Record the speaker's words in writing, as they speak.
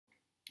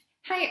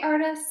Hi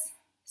artists!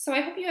 So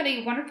I hope you had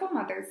a wonderful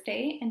Mother's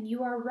Day and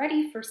you are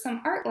ready for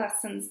some art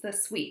lessons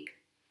this week.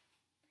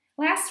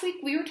 Last week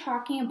we were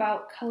talking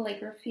about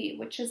calligraphy,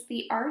 which is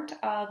the art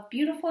of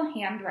beautiful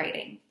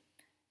handwriting.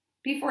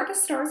 Before the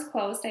stores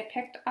closed, I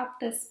picked up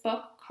this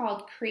book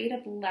called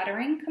Creative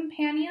Lettering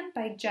Companion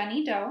by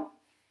Jenny Doe.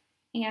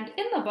 And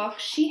in the book,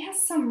 she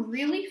has some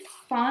really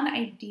fun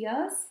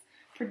ideas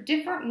for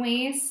different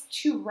ways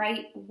to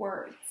write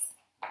words.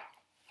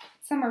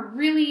 Some are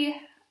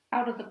really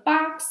out of the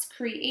box,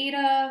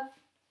 creative.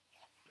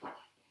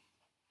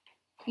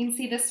 You can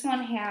see this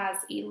one has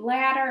a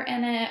ladder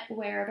in it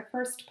where the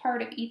first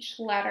part of each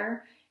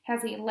letter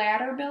has a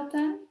ladder built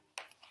in.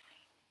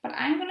 But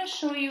I'm going to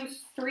show you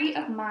 3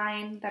 of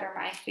mine that are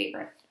my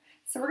favorite.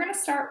 So we're going to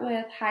start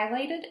with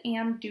highlighted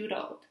and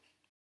doodled.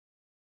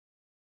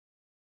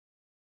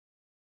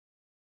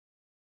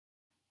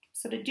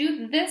 So to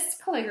do this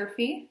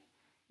calligraphy,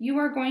 you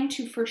are going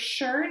to for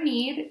sure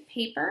need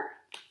paper,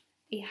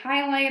 a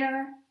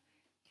highlighter,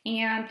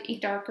 and a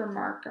darker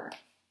marker.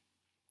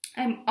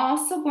 I'm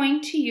also going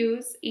to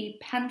use a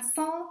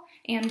pencil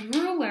and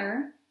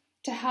ruler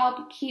to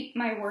help keep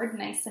my word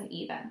nice and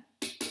even.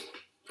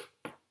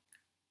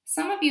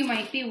 Some of you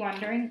might be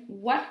wondering,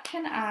 what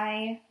can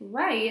I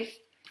write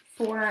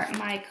for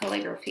my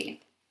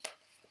calligraphy?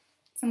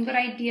 Some good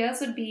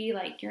ideas would be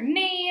like your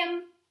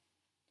name,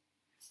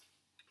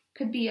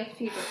 could be a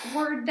favorite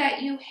word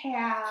that you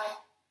have.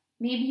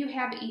 Maybe you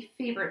have a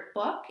favorite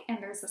book and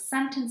there's a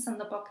sentence in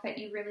the book that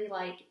you really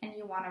like and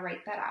you want to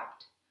write that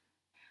out.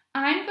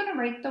 I'm going to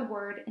write the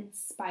word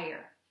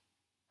inspire.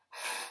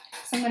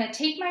 So I'm going to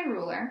take my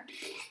ruler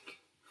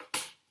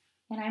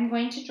and I'm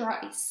going to draw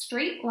a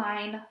straight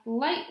line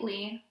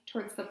lightly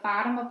towards the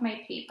bottom of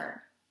my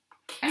paper.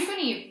 I'm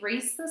going to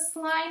erase this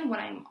line when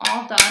I'm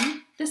all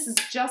done. This is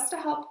just to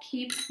help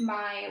keep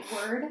my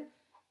word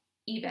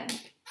even.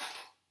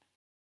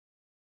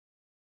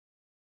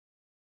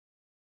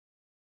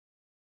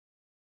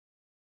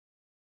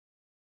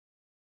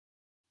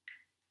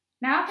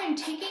 Now if I'm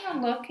taking a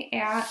look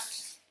at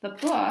the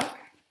book,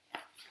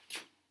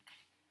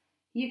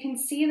 you can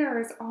see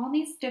there's all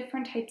these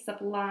different types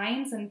of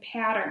lines and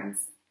patterns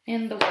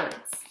in the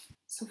words.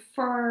 So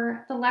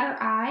for the letter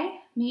I,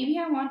 maybe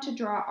I want to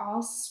draw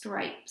all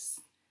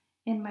stripes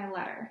in my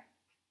letter.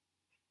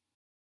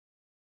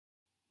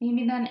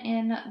 Maybe then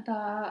in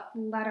the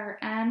letter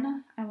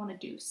N, I want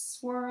to do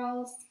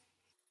swirls,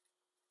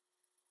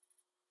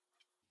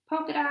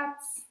 polka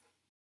dots.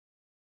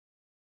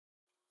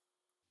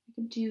 I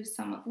could do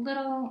some with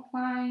little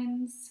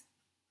lines.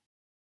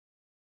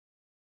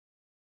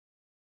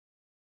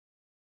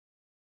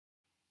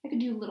 I could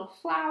do little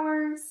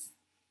flowers.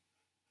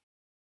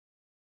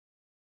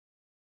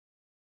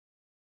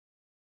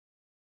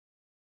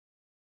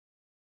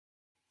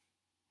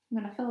 I'm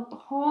going to fill up the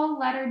whole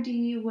letter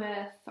D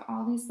with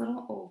all these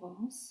little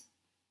ovals.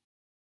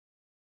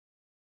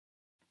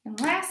 And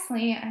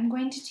lastly, I'm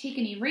going to take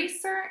an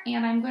eraser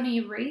and I'm going to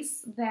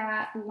erase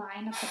that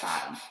line at the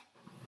bottom.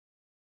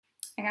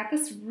 I got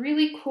this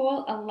really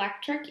cool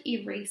electric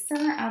eraser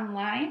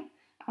online,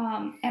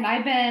 and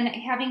I've been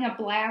having a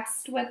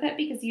blast with it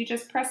because you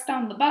just press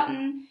down the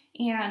button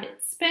and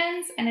it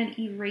spins and it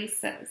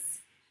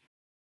erases.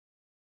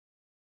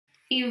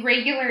 A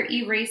regular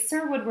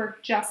eraser would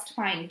work just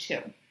fine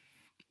too.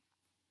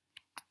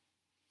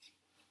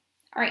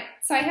 All right,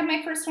 so I have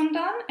my first one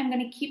done. I'm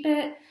going to keep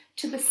it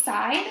to the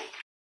side.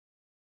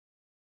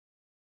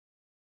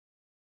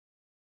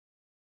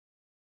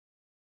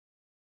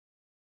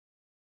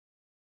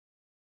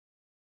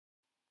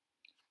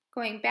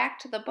 Going back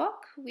to the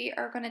book, we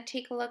are going to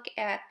take a look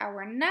at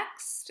our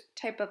next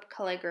type of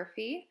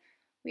calligraphy.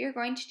 We are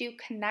going to do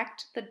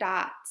connect the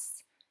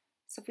dots.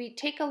 So if we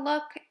take a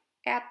look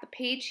at the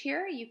page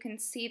here, you can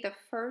see the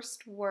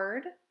first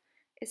word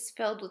is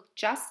filled with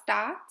just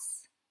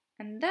dots,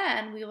 and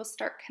then we will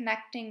start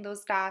connecting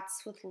those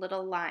dots with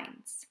little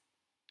lines.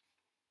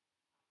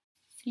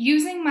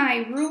 Using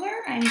my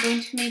ruler, I'm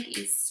going to make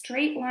a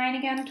straight line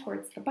again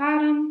towards the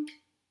bottom.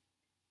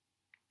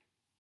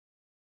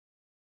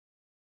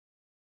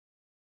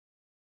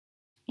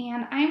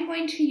 And I'm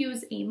going to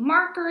use a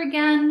marker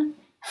again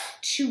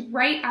to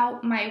write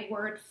out my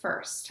word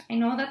first. I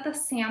know that the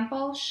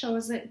sample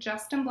shows it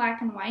just in black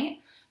and white,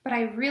 but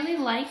I really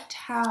liked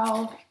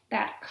how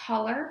that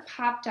color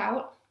popped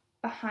out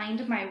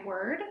behind my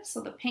word,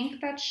 so the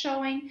pink that's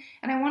showing,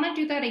 and I want to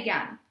do that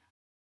again.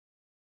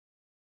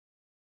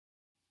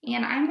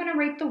 And I'm going to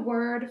write the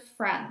word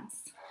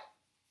friends.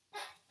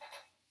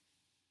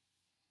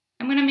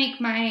 I'm going to make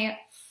my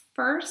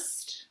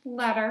first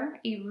letter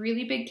a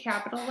really big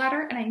capital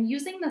letter, and I'm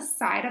using the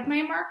side of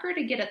my marker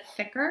to get it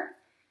thicker.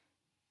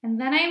 And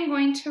then I'm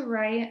going to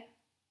write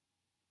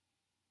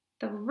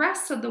the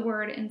rest of the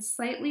word in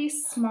slightly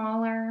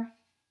smaller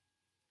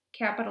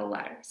capital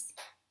letters.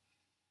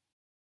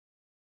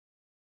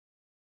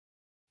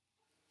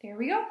 There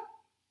we go.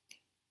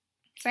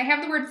 So I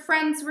have the word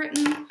friends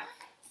written.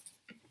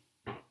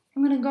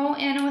 I'm going to go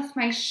in with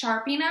my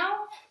Sharpie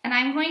now, and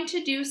I'm going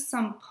to do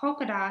some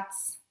polka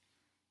dots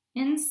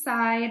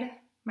inside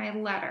my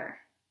letter.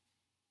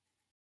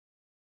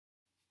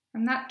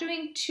 I'm not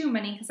doing too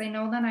many because I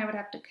know then I would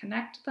have to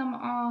connect them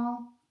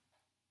all.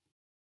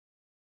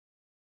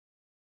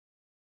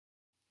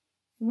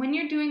 When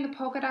you're doing the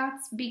polka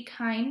dots, be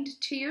kind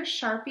to your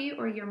Sharpie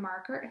or your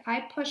marker. If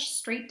I push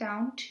straight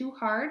down too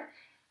hard,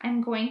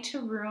 I'm going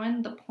to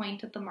ruin the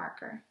point of the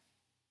marker.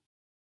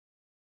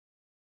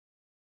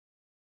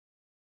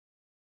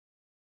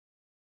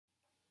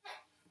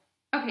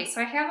 Okay,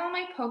 so I have all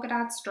my polka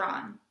dots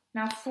drawn.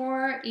 Now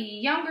for a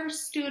younger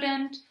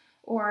student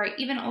or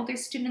even older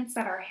students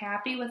that are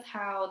happy with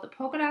how the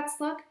polka dots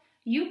look,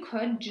 you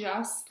could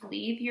just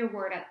leave your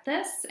word at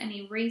this and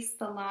erase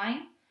the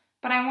line.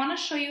 But I want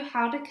to show you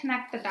how to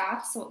connect the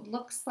dots so it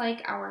looks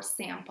like our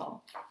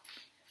sample.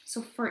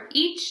 So for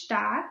each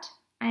dot,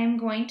 I am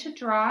going to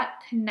draw it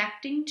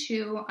connecting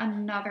to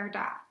another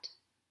dot.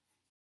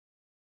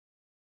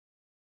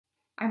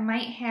 I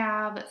might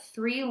have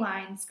 3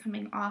 lines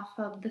coming off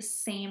of the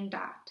same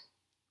dot.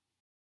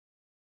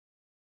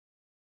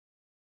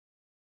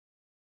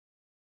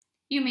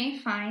 You may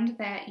find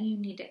that you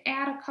need to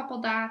add a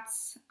couple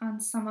dots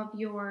on some of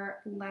your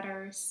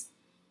letters.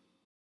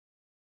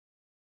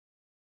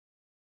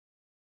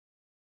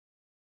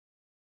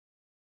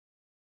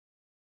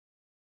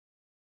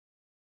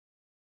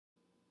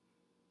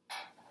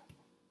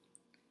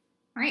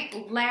 All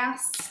right,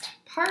 last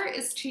part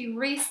is to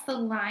erase the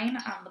line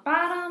on the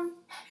bottom.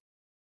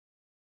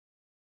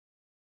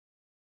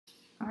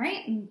 All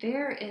right, and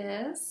there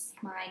is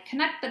my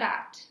connect the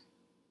dot.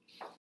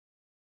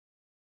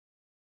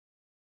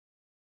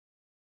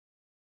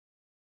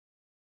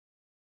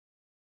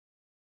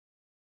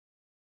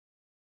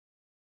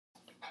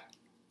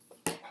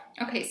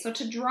 Okay, so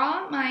to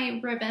draw my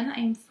ribbon,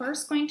 I'm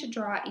first going to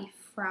draw a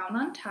frown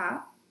on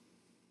top.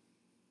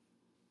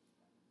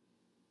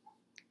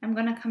 I'm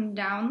going to come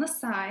down the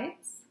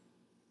sides,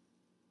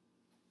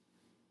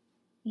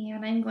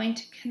 and I'm going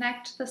to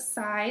connect the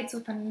sides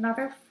with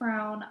another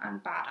frown on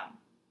bottom.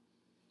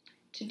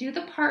 To do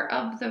the part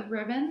of the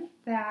ribbon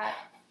that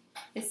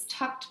is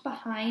tucked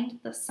behind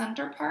the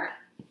center part,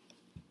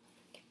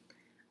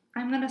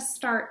 I'm going to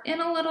start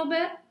in a little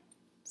bit,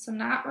 so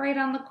not right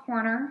on the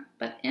corner,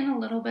 but in a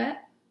little bit.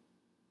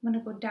 I'm going to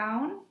go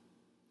down,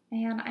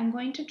 and I'm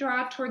going to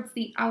draw towards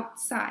the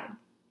outside.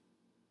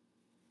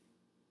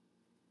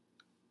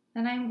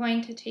 Then I'm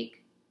going to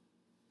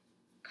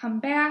come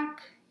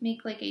back,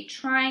 make like a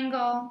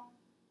triangle,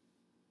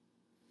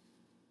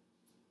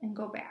 and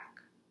go back.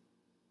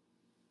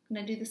 I'm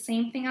going to do the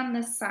same thing on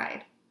this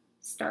side.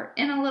 Start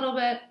in a little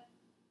bit,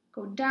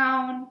 go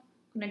down.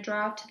 I'm going to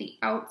draw to the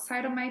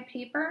outside of my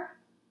paper.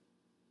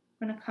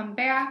 I'm going to come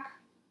back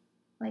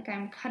like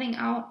I'm cutting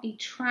out a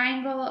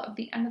triangle of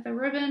the end of the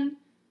ribbon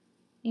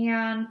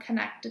and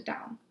connect it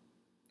down.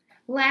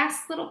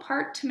 Last little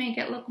part to make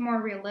it look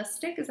more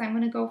realistic is I'm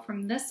going to go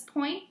from this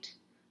point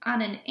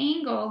on an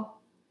angle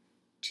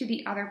to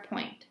the other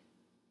point.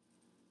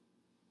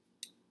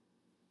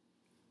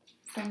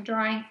 So I'm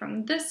drawing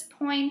from this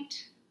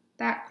point,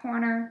 that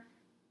corner,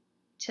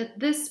 to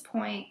this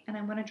point, and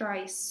I'm going to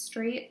draw a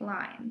straight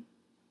line.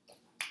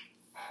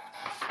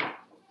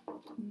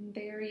 And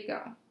there you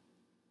go.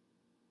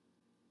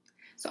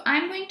 So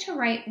I'm going to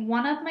write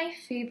one of my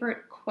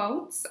favorite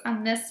quotes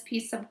on this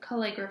piece of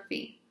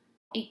calligraphy.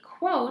 A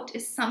quote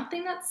is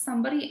something that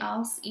somebody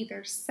else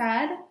either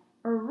said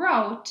or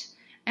wrote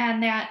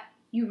and that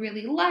you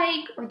really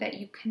like or that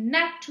you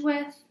connect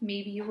with,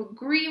 maybe you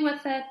agree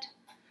with it.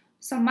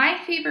 So my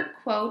favorite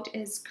quote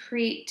is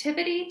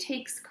 "Creativity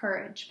takes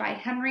courage" by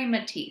Henry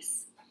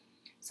Matisse.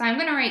 So I'm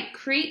going to write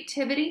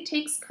 "Creativity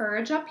takes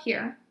courage" up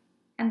here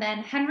and then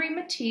Henry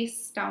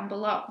Matisse down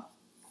below.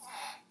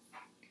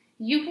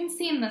 You can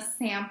see in the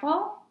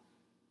sample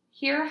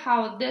here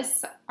how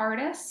this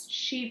artist,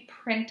 she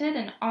printed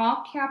in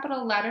all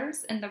capital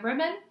letters in the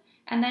ribbon,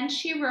 and then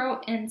she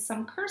wrote in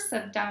some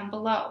cursive down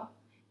below.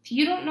 If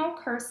you don't know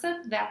cursive,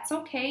 that's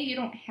okay. You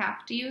don't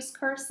have to use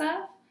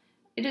cursive.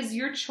 It is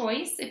your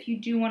choice if you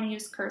do want to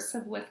use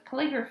cursive with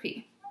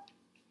calligraphy.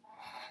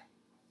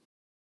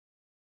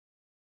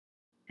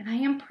 And I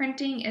am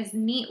printing as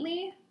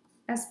neatly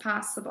as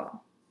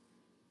possible.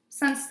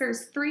 Since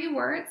there's 3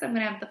 words, I'm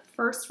going to have the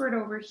first word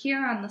over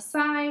here on the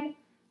side. I'm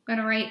going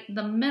to write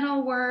the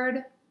middle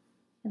word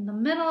in the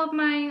middle of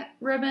my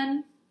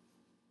ribbon.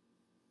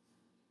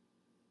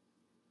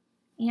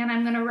 And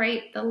I'm going to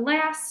write the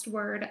last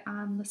word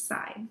on the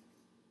side.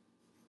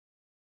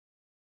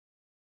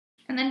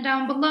 And then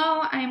down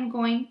below, I'm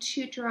going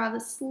to draw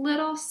this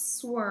little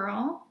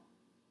swirl.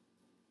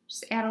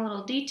 Just add a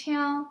little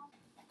detail.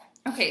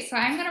 Okay, so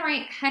I'm going to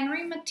write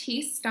Henry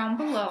Matisse down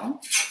below.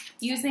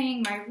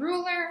 Using my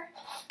ruler,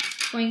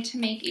 I'm going to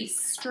make a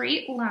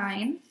straight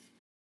line.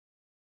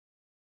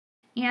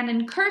 And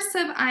in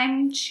cursive,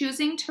 I'm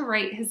choosing to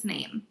write his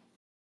name.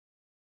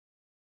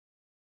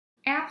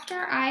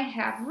 After I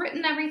have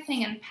written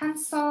everything in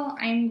pencil,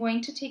 I'm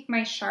going to take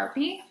my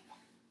Sharpie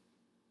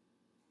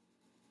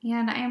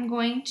and I am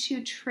going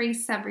to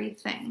trace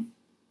everything.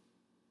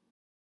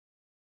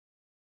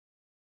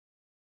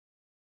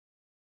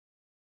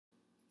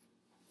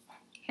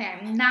 Okay,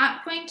 I'm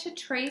not going to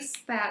trace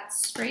that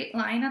straight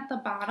line at the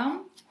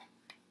bottom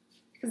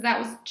because that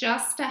was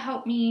just to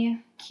help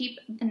me keep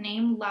the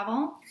name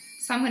level.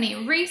 So I'm going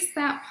to erase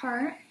that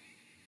part.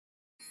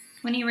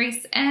 I'm going to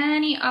erase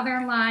any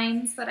other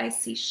lines that I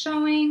see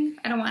showing.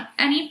 I don't want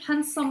any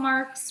pencil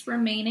marks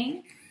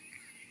remaining.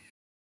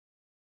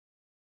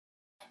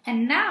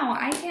 And now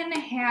I can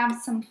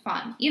have some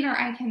fun. Either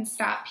I can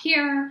stop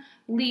here,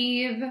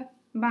 leave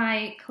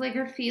my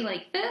calligraphy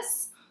like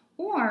this,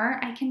 or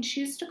I can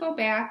choose to go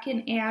back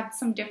and add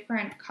some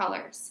different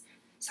colors.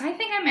 So I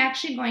think I'm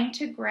actually going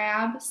to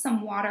grab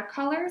some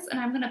watercolors and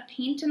I'm going to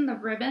paint in the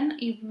ribbon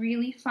a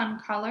really fun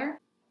color.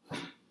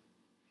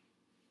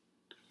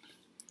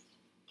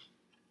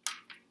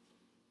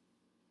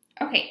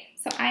 Okay,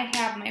 so I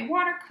have my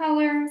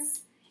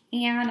watercolors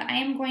and I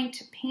am going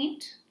to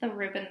paint the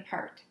ribbon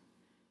part.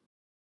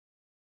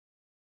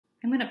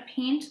 I'm going to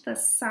paint the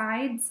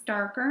sides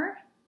darker.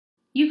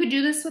 You could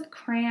do this with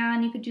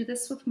crayon, you could do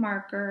this with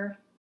marker,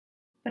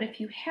 but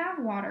if you have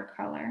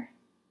watercolor,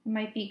 it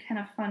might be kind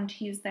of fun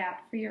to use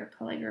that for your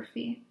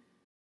calligraphy.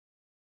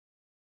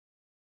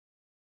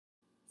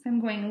 So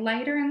I'm going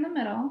lighter in the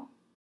middle.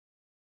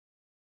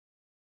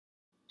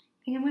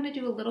 I think I'm going to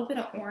do a little bit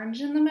of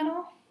orange in the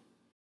middle.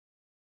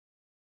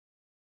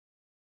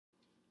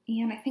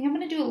 And I think I'm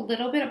going to do a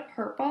little bit of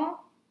purple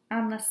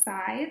on the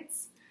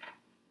sides.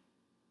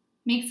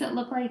 Makes it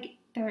look like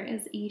there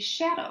is a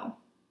shadow.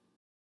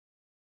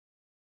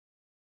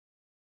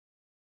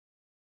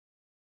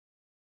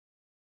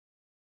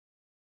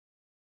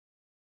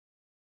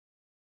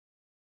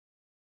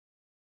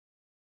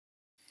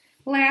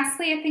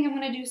 Lastly, I think I'm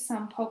going to do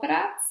some polka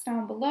dots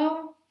down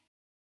below.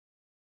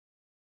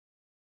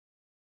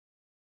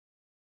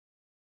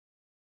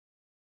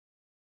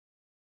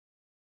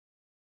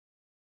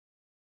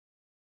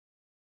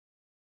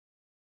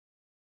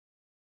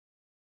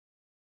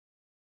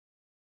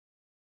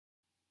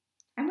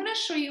 I'm going to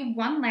show you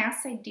one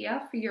last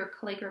idea for your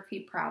calligraphy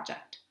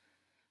project.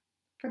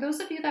 For those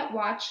of you that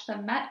watched the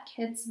Met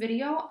Kids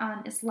video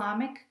on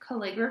Islamic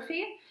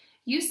calligraphy,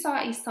 you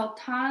saw a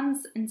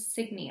sultan's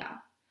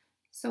insignia.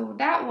 So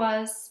that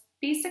was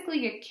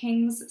basically a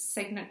king's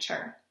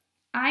signature.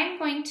 I'm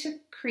going to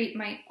create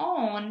my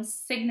own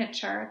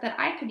signature that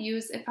I could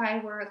use if I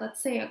were,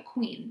 let's say, a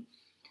queen.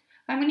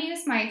 I'm going to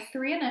use my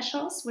 3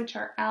 initials, which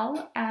are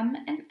L, M,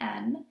 and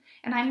N,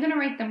 and I'm going to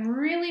write them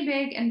really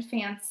big and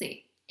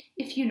fancy.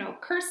 If you know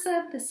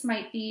cursive, this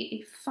might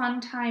be a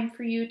fun time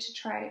for you to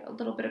try a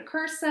little bit of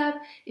cursive.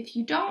 If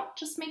you don't,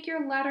 just make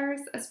your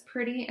letters as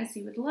pretty as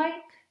you would like.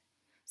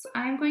 So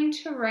I'm going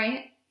to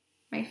write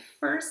my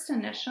first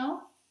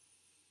initial,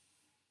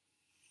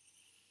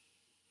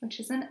 which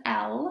is an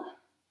L.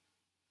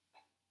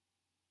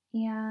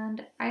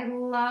 And I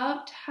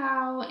loved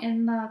how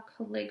in the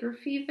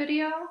calligraphy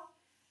video,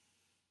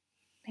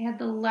 they had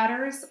the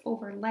letters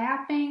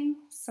overlapping.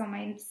 So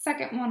my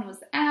second one was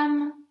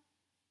M.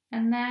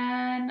 And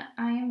then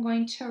I am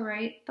going to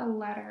write the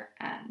letter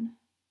N.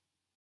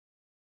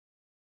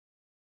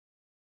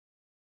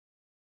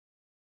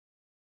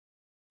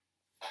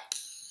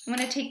 I'm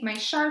going to take my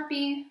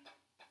Sharpie,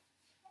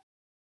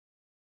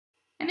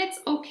 and it's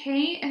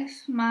okay if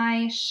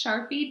my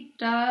Sharpie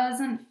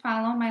doesn't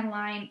follow my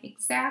line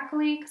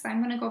exactly, because I'm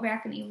going to go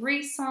back and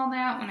erase all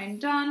that when I'm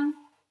done.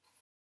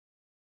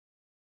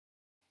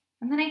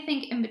 And then I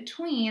think in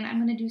between, I'm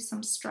going to do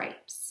some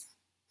stripes.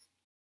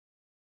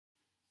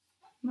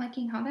 I'm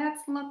liking how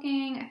that's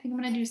looking. I think I'm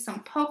going to do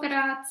some polka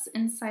dots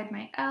inside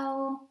my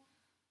L.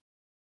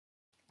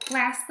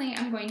 Lastly,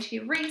 I'm going to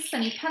erase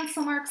any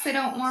pencil marks I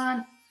don't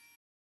want.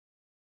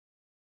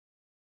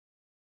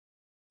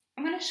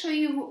 I'm going to show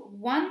you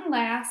one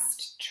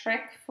last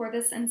trick for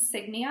this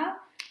insignia.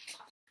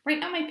 Right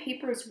now my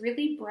paper is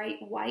really bright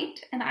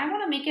white and I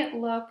want to make it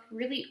look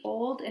really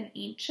old and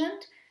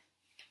ancient.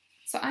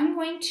 So I'm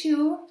going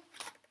to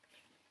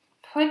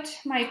put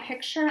my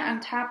picture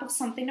on top of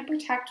something to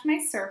protect my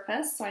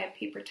surface. So I have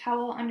paper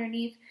towel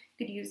underneath.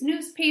 You could use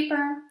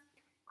newspaper.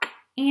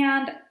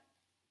 And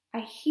I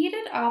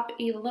heated up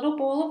a little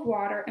bowl of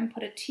water and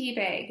put a tea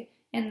bag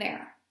in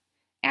there.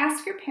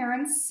 Ask your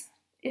parents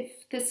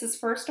if this is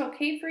first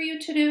okay for you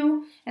to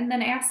do, and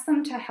then ask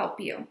them to help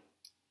you.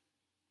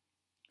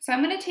 So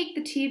I'm going to take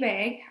the tea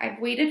bag. I've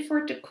waited for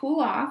it to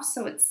cool off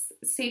so it's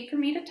safe for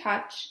me to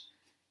touch.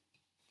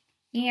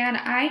 And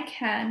I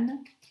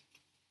can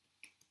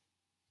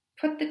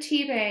put the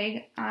tea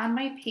bag on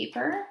my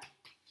paper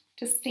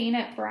to stain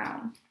it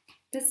brown.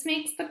 This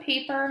makes the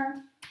paper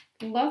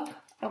look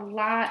a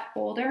lot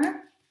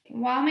older.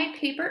 While my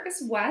paper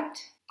is wet,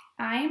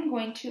 I am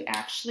going to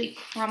actually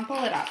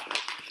crumple it up.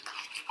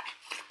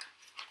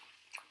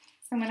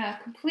 So I'm going to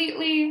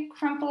completely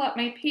crumple up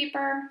my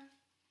paper.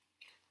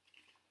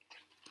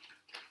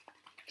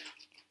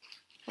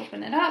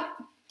 Open it up.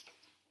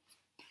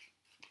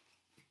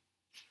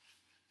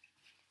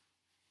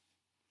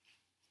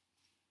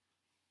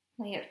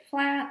 Lay it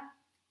flat.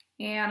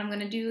 And I'm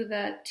going to do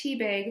the tea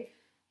bag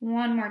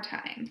one more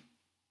time.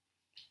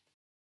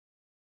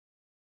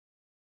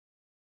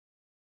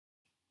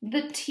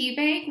 The tea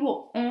bag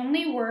will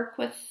only work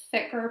with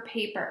thicker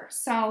paper.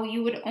 So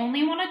you would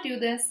only want to do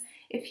this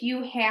if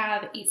you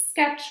have a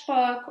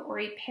sketchbook or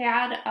a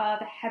pad of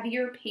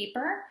heavier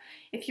paper.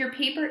 If your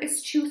paper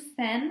is too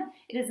thin,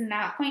 it is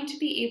not going to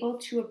be able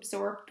to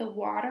absorb the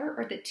water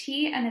or the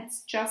tea, and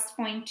it's just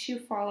going to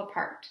fall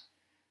apart.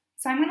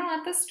 So I'm going to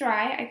let this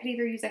dry. I could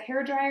either use a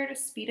hair dryer to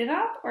speed it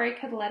up, or I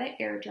could let it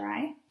air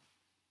dry.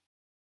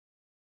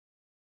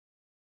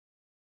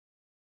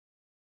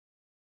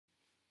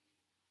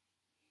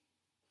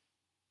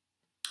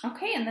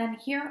 Okay, and then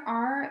here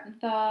are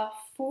the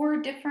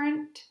 4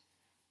 different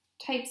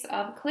types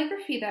of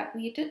calligraphy that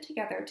we did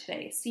together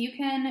today. So you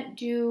can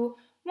do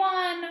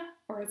one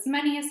or as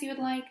many as you would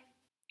like.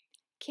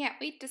 Can't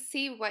wait to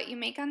see what you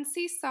make on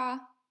Seesaw.